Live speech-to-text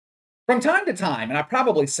From time to time, and I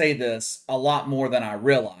probably say this a lot more than I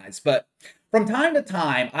realize, but from time to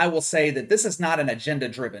time, I will say that this is not an agenda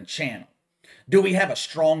driven channel. Do we have a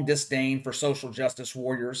strong disdain for social justice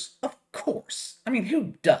warriors? Of course. I mean,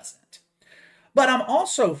 who doesn't? But I'm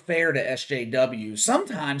also fair to SJW,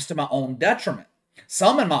 sometimes to my own detriment.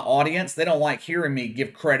 Some in my audience, they don't like hearing me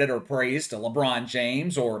give credit or praise to LeBron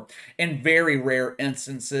James or, in very rare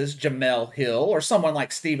instances, Jamel Hill or someone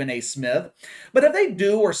like Stephen A. Smith. But if they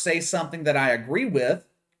do or say something that I agree with,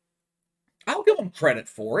 I'll give them credit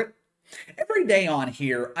for it. Every day on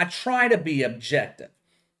here, I try to be objective.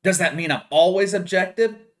 Does that mean I'm always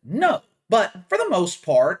objective? No. But for the most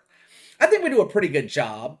part, I think we do a pretty good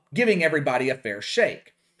job giving everybody a fair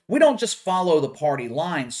shake. We don't just follow the party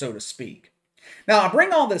line, so to speak. Now, I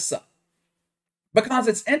bring all this up because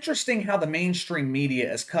it's interesting how the mainstream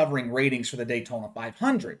media is covering ratings for the Daytona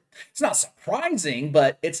 500. It's not surprising,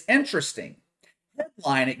 but it's interesting.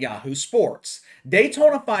 Headline at Yahoo Sports: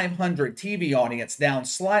 Daytona 500 TV audience down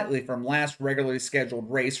slightly from last regularly scheduled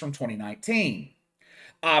race from 2019.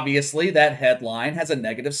 Obviously, that headline has a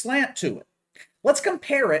negative slant to it. Let's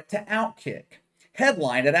compare it to Outkick.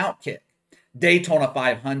 Headline at Outkick: Daytona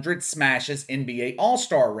 500 smashes NBA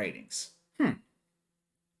All-Star ratings.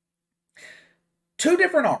 Two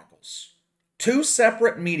different articles, two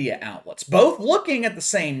separate media outlets, both looking at the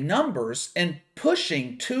same numbers and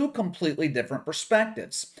pushing two completely different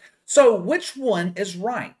perspectives. So which one is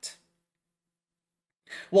right?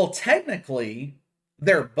 Well, technically,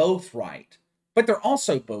 they're both right, but they're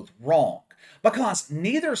also both wrong because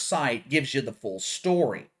neither site gives you the full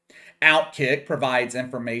story. Outkick provides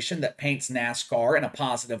information that paints NASCAR in a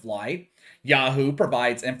positive light. Yahoo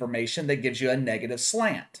provides information that gives you a negative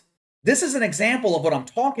slant. This is an example of what I'm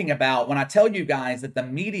talking about when I tell you guys that the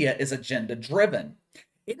media is agenda driven.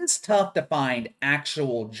 It is tough to find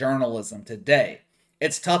actual journalism today.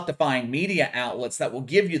 It's tough to find media outlets that will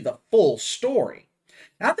give you the full story.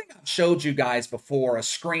 Now, I think I've showed you guys before a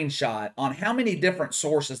screenshot on how many different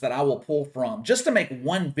sources that I will pull from just to make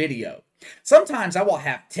one video. Sometimes I will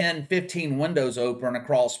have 10, 15 windows open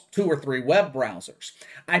across 2 or 3 web browsers.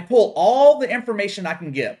 I pull all the information I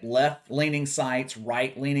can get, left-leaning sites,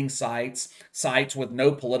 right-leaning sites, sites with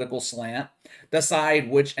no political slant,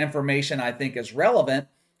 decide which information I think is relevant,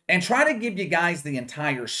 and try to give you guys the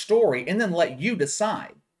entire story and then let you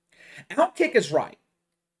decide. Outkick is right.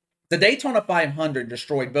 The Daytona 500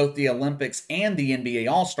 destroyed both the Olympics and the NBA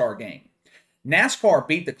All-Star Game. NASCAR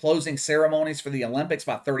beat the closing ceremonies for the Olympics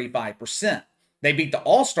by 35%. They beat the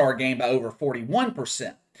All-Star Game by over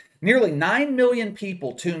 41%. Nearly 9 million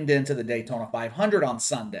people tuned into the Daytona 500 on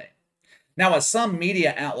Sunday. Now, as some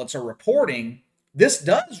media outlets are reporting, this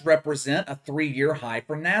does represent a 3-year high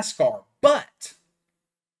for NASCAR, but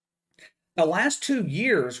the last 2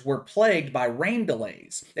 years were plagued by rain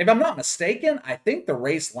delays. If I'm not mistaken, I think the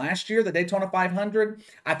race last year, the Daytona 500,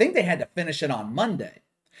 I think they had to finish it on Monday.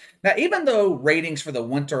 Now, even though ratings for the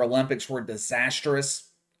Winter Olympics were disastrous,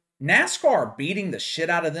 NASCAR beating the shit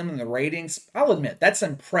out of them in the ratings, I'll admit, that's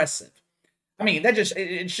impressive. I mean,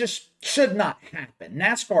 it just should not happen.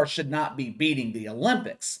 NASCAR should not be beating the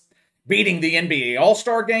Olympics. Beating the NBA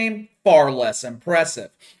All-Star Game, far less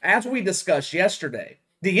impressive. As we discussed yesterday,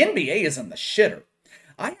 the NBA is in the shitter.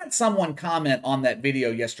 I had someone comment on that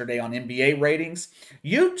video yesterday on NBA ratings.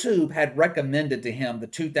 YouTube had recommended to him the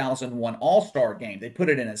 2001 All-Star Game. They put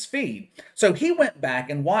it in his feed. So he went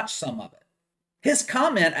back and watched some of it. His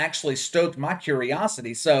comment actually stoked my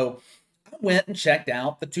curiosity, so I went and checked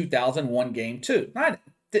out the 2001 game too. I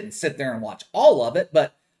didn't sit there and watch all of it,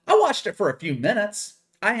 but I watched it for a few minutes.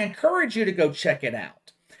 I encourage you to go check it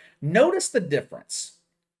out. Notice the difference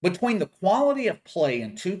between the quality of play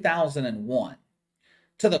in 2001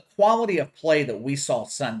 to the quality of play that we saw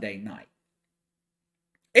Sunday night.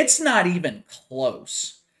 It's not even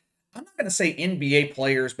close. I'm not going to say NBA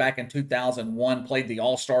players back in 2001 played the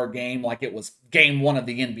All-Star game like it was game 1 of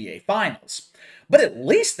the NBA Finals, but at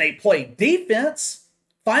least they played defense.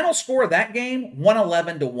 Final score of that game,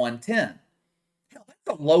 111-110. Hell,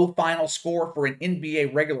 that's a low final score for an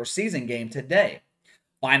NBA regular season game today.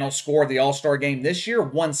 Final score of the All-Star game this year,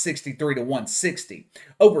 163-160.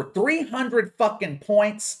 Over 300 fucking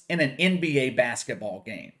points in an NBA basketball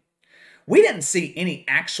game. We didn't see any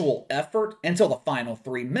actual effort until the final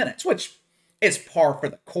 3 minutes, which is par for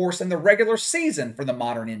the course in the regular season for the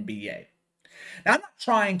modern NBA. Now, I'm not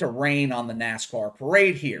trying to rain on the NASCAR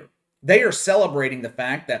parade here. They are celebrating the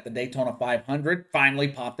fact that the Daytona 500 finally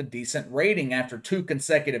popped a decent rating after 2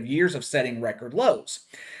 consecutive years of setting record lows.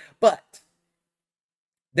 But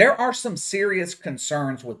there are some serious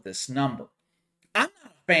concerns with this number. I'm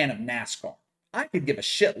not a fan of NASCAR. I could give a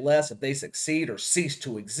shit less if they succeed or cease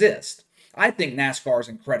to exist. I think NASCAR is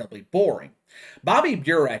incredibly boring. Bobby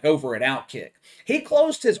Burek over at Outkick, he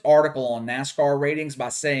closed his article on NASCAR ratings by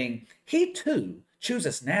saying he too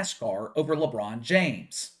chooses NASCAR over LeBron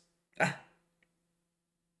James.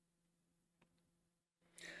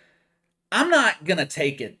 I'm not going to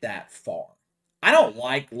take it that far. I don't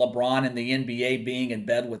like LeBron and the NBA being in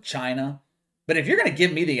bed with China, but if you're going to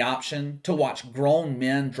give me the option to watch grown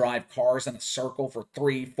men drive cars in a circle for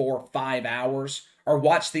 3, 4, 5 hours or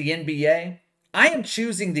watch the NBA, I am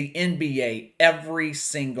choosing the NBA every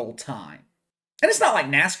single time. And it's not like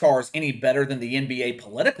NASCAR is any better than the NBA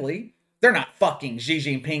politically. They're not fucking Xi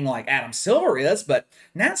Jinping like Adam Silver is, but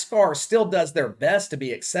NASCAR still does their best to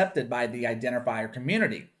be accepted by the identifier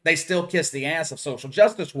community. They still kiss the ass of social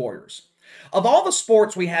justice warriors. Of all the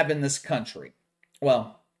sports we have in this country,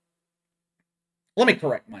 well, let me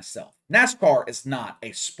correct myself. NASCAR is not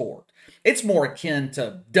a sport. It's more akin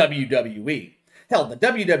to WWE. Hell, the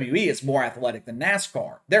WWE is more athletic than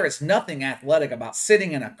NASCAR. There is nothing athletic about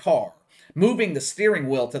sitting in a car, moving the steering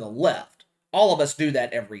wheel to the left. All of us do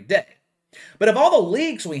that every day. But of all the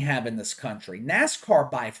leagues we have in this country, NASCAR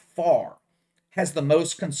by far has the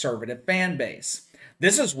most conservative fan base.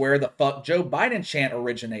 This is where the fuck Joe Biden chant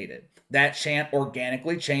originated. That chant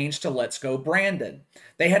organically changed to Let's Go Brandon.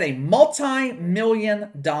 They had a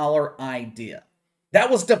multi-million-dollar idea that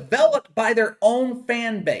was developed by their own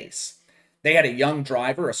fan base. They had a young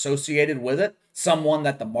driver associated with it, someone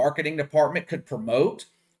that the marketing department could promote.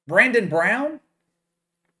 Brandon Brown,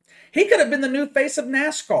 he could have been the new face of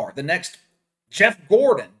NASCAR, the next Jeff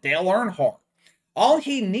Gordon, Dale Earnhardt. All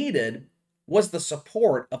he needed was the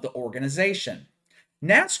support of the organization.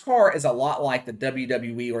 NASCAR is a lot like the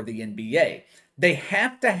WWE or the NBA. They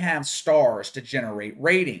have to have stars to generate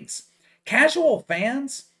ratings. Casual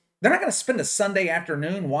fans, they're not going to spend a Sunday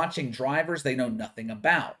afternoon watching drivers they know nothing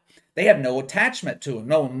about. They have no attachment to them,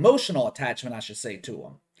 no emotional attachment, I should say, to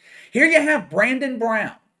them. Here you have Brandon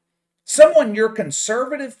Brown, someone your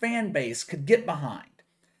conservative fan base could get behind.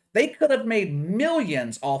 They could have made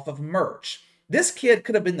millions off of merch. This kid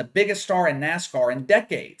could have been the biggest star in NASCAR in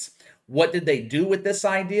decades. What did they do with this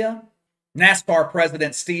idea? NASCAR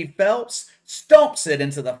President Steve Phelps stomps it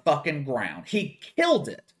into the fucking ground. He killed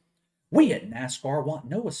it. We at NASCAR want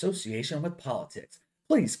no association with politics.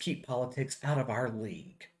 Please keep politics out of our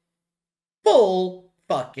league. Full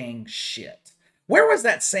fucking shit. Where was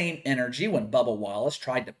that same energy when Bubba Wallace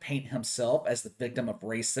tried to paint himself as the victim of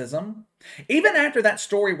racism? Even after that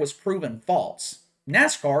story was proven false,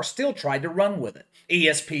 NASCAR still tried to run with it.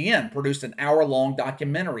 ESPN produced an hour-long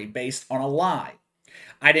documentary based on a lie.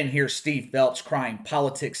 I didn't hear Steve Phelps crying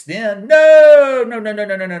politics then.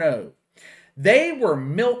 No. They were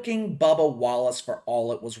milking Bubba Wallace for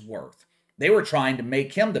all it was worth. They were trying to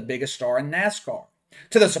make him the biggest star in NASCAR.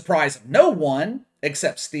 To the surprise of no one,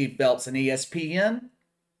 except Steve Phelps and ESPN,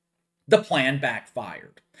 the plan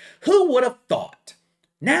backfired. Who would have thought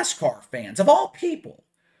NASCAR fans, of all people,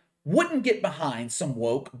 wouldn't get behind some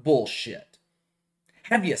woke bullshit?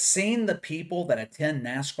 Have you seen the people that attend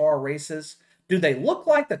NASCAR races? Do they look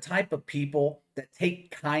like the type of people that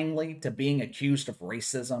take kindly to being accused of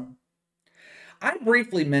racism? I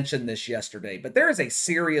briefly mentioned this yesterday, but there is a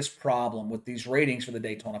serious problem with these ratings for the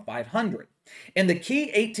Daytona 500. In the key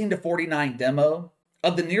 18 to 49 demo,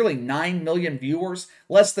 of the nearly 9 million viewers,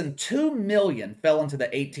 less than 2 million fell into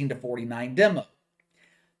the 18 to 49 demo.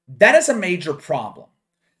 That is a major problem.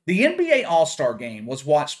 The NBA All-Star Game was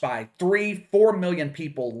watched by 3-4 million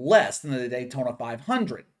people less than the Daytona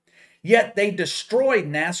 500. Yet they destroyed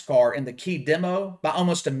NASCAR in the key demo by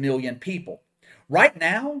almost 1 million people. Right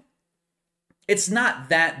now, it's not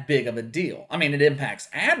that big of a deal. I mean, it impacts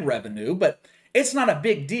ad revenue, but it's not a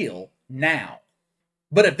big deal now.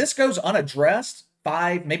 But if this goes unaddressed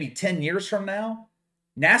 5, maybe 10 years from now,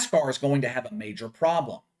 NASCAR is going to have a major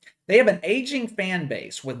problem. They have an aging fan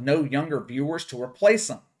base with no younger viewers to replace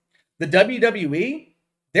them. The WWE,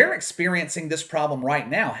 they're experiencing this problem right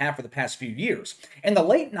now, have for the past few years. In the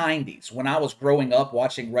late 90s, when I was growing up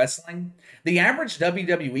watching wrestling, the average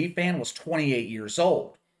WWE fan was 28 years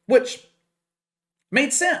old, which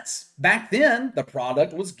made sense. Back then, the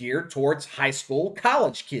product was geared towards high school,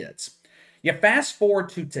 college kids. You fast forward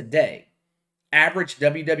to today, average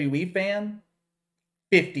WWE fan,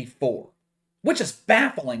 54, which is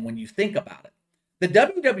baffling when you think about it. The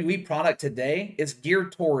WWE product today is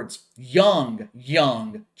geared towards young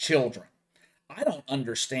children. I don't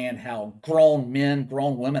understand how grown men,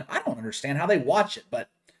 grown women, I don't understand how they watch it, but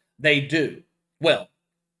they do. Well,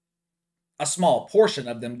 a small portion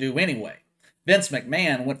of them do anyway. Vince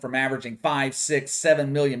McMahon went from averaging 5, 6,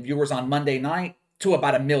 7 million viewers on Monday night to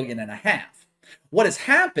about 1.5 million. What has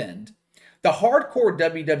happened, the hardcore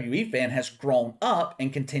WWE fan has grown up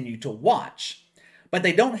and continued to watch, but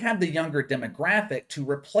they don't have the younger demographic to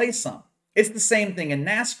replace them. It's the same thing in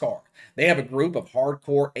NASCAR. They have a group of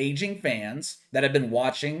hardcore aging fans that have been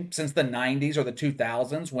watching since the 90s or the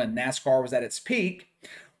 2000s when NASCAR was at its peak.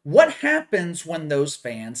 What happens when those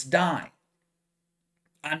fans die?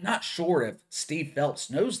 I'm not sure if Steve Phelps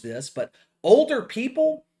knows this, but older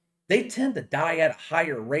people, they tend to die at a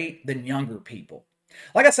higher rate than younger people.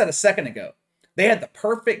 Like I said a second ago, they had the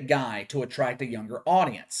perfect guy to attract a younger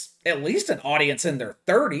audience, at least an audience in their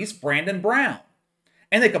 30s, Brandon Brown.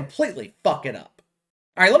 And they completely fuck it up.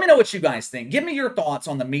 All right, let me know what you guys think. Give me your thoughts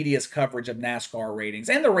on the media's coverage of NASCAR ratings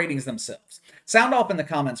and the ratings themselves. Sound off in the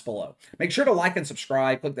comments below. Make sure to like and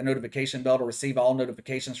subscribe. Click the notification bell to receive all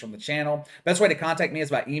notifications from the channel. Best way to contact me is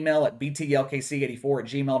by email at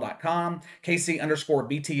btlkc84@gmail.com,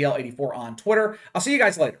 KC_BTL84 on Twitter. I'll see you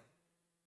guys later.